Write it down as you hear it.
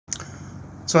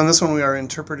So in this one we are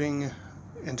interpreting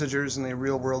integers in a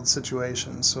real-world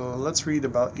situation. So let's read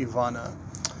about Ivana.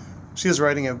 She is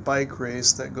riding a bike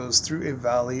race that goes through a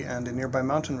valley and a nearby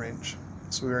mountain range.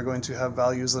 So we are going to have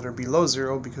values that are below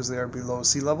 0 because they are below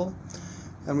sea level,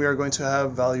 and we are going to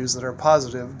have values that are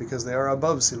positive because they are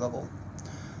above sea level.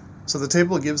 So the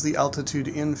table gives the altitude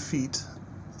in feet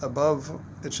above,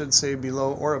 it should say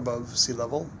below or above sea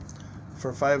level,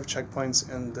 for 5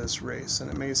 checkpoints in this race, and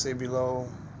it may say below,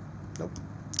 nope.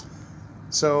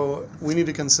 So we need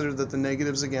to consider that the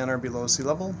negatives again are below sea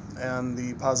level and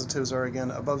the positives are again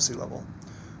above sea level.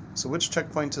 So which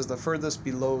checkpoint is the furthest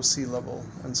below sea level?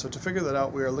 And so to figure that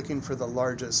out, we are looking for the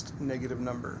largest negative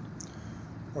number,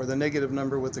 or the negative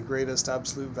number with the greatest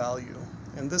absolute value.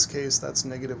 In this case, that's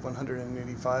negative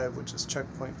 185, which is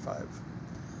checkpoint 5.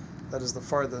 That is the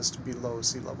farthest below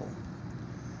sea level.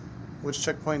 Which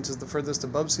checkpoint is the furthest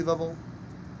above sea level?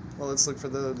 Well, let's look for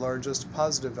the largest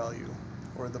positive value,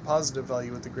 or the positive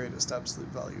value with the greatest absolute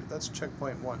value. That's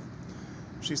checkpoint 1.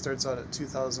 She starts out at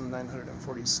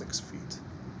 2,946 feet.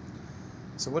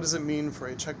 So what does it mean for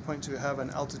a checkpoint to have an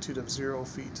altitude of 0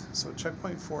 feet? So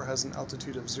checkpoint 4 has an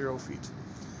altitude of 0 feet.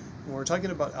 When we're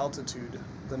talking about altitude,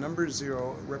 the number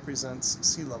 0 represents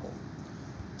sea level.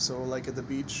 So like at the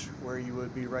beach where you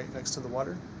would be right next to the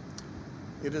water,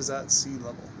 it is at sea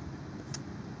level.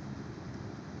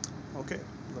 Okay,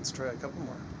 let's try a couple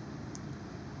more.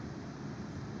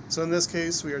 So in this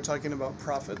case, we are talking about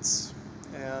profits,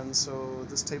 and so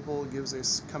this table gives a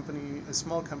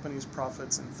small company's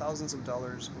profits in thousands of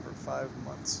dollars over 5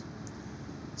 months.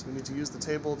 So we need to use the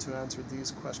table to answer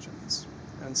these questions.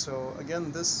 And so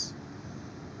again, this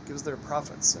gives their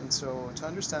profits, and so to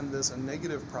understand this, a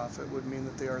negative profit would mean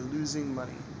that they are losing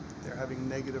money. They're having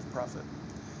negative profit.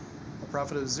 A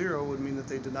profit of 0 would mean that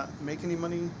they did not make any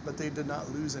money, but they did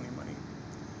not lose any money.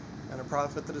 And a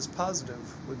profit that is positive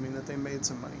would mean that they made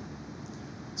some money.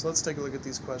 So let's take a look at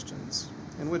these questions.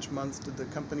 In which month did the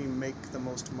company make the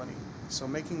most money? So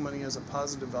making money as a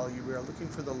positive value, we are looking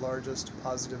for the largest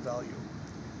positive value.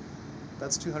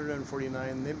 That's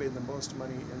 249. They made the most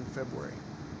money in February.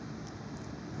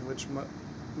 In which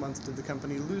month did the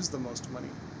company lose the most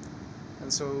money?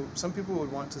 And so some people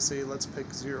would want to say, let's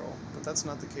pick 0, but that's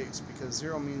not the case, because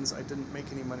 0 means I didn't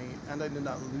make any money and I did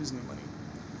not lose any money.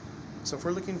 So if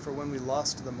we're looking for when we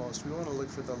lost the most, we want to look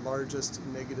for the largest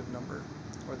negative number,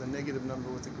 or the negative number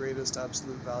with the greatest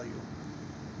absolute value.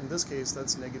 In this case,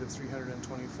 that's negative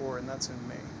 324, and that's in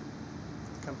May.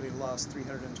 The company lost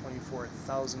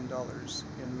 $324,000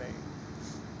 in May.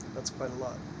 That's quite a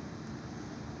lot.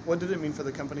 What did it mean for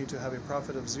the company to have a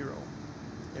profit of 0?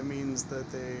 It means that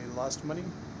they lost money?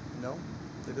 No,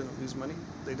 they didn't lose money.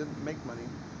 They didn't make money.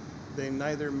 They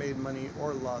neither made money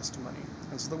or lost money.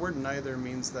 And so the word neither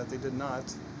means that they did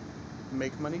not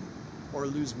make money or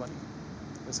lose money.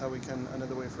 That's how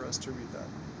another way for us to read that.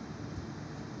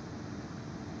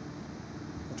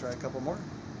 We'll try a couple more.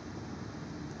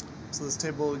 So this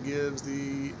table gives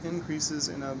the increases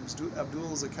in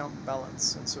Abdul's account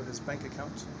balance, and so his bank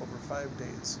account over 5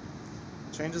 days.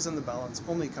 Changes in the balance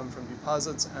only come from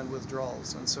deposits and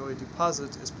withdrawals, and so a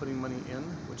deposit is putting money in,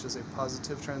 which is a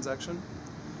positive transaction.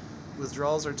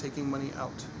 Withdrawals are taking money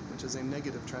out, which is a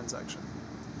negative transaction.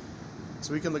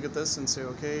 So we can look at this and say,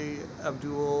 okay,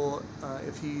 Abdul,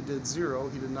 if he did 0,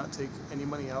 he did not take any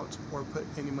money out or put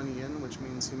any money in, which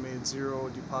means he made 0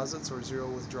 deposits or 0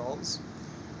 withdrawals.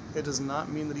 It does not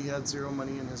mean that he had 0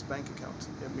 money in his bank account.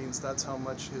 It means that's how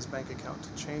much his bank account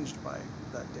changed by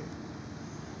that day.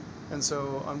 And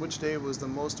so on which day was the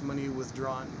most money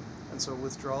withdrawn? And so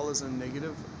withdrawal is a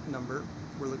negative number.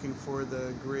 We're looking for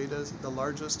the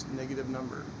largest negative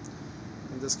number.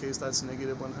 In this case, that's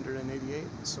negative 188,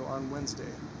 so on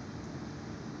Wednesday.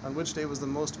 On which day was the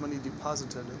most money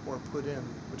deposited or put in,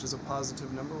 which is a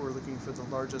positive number? We're looking for the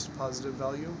largest positive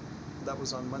value. That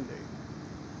was on Monday.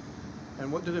 And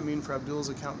what did it mean for Abdul's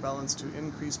account balance to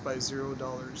increase by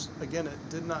 $0? Again, it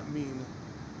did not mean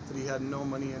that he had no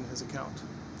money in his account.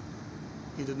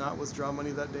 He did not withdraw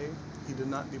money that day. He did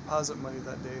not deposit money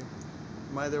that day.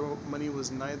 Money was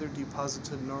neither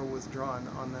deposited nor withdrawn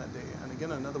on that day. And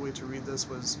again, another way to read this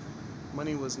was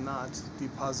money was not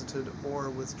deposited or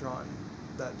withdrawn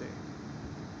that day.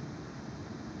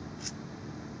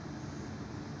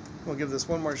 We'll give this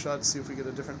one more shot to see if we get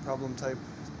a different problem type.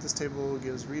 This table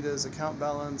gives Rita's account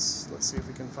balance. Let's see if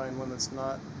we can find one that's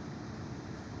not.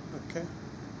 Okay.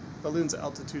 Balloon's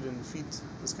altitude in feet.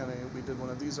 We did one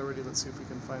of these already. Let's see if we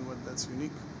can find one that's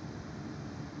unique.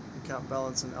 Account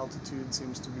balance and altitude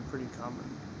seems to be pretty common.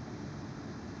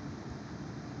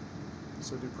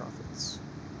 So do profits.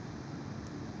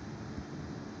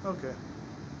 Okay.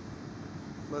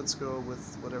 let's go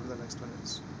with whatever the next one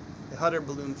is. A hot air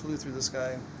balloon flew through the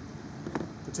sky.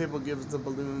 The table gives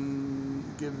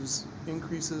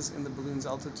increases in the balloon's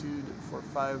altitude for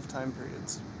 5 time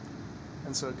periods.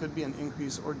 And so it could be an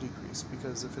increase or decrease,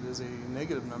 because if it is a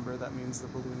negative number, that means the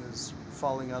balloon is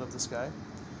falling out of the sky.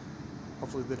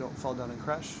 Hopefully they don't fall down and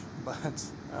crash, but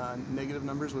negative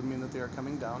numbers would mean that they are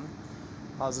coming down.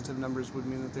 Positive numbers would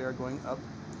mean that they are going up.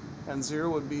 And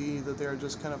 0 would be that they are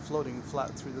just kind of floating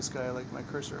flat through the sky, like my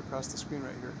cursor across the screen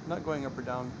right here. Not going up or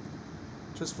down,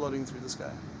 just floating through the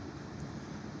sky.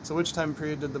 So which time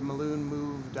period did the balloon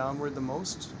move downward the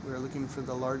most? We are looking for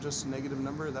the largest negative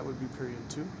number, that would be period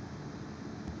 2.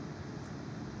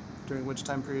 During which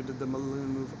time period did the balloon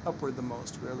move upward the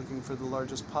most? We are looking for the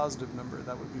largest positive number,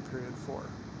 that would be period 4.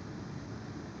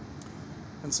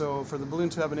 And so for the balloon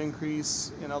to have an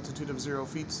increase in altitude of 0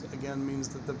 feet, again means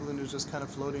that the balloon is just kind of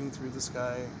floating through the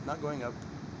sky, not going up,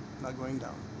 not going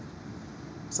down.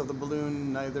 So the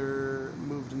balloon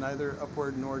moved neither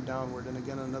upward nor downward. And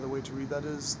again, another way to read that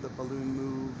is the balloon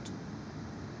moved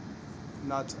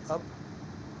not up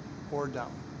or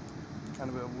down. Kind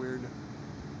of a weird,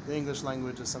 the English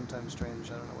language is sometimes strange,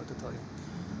 I don't know what to tell you.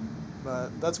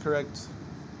 But that's correct,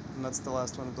 and that's the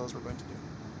last one of those we're going to do.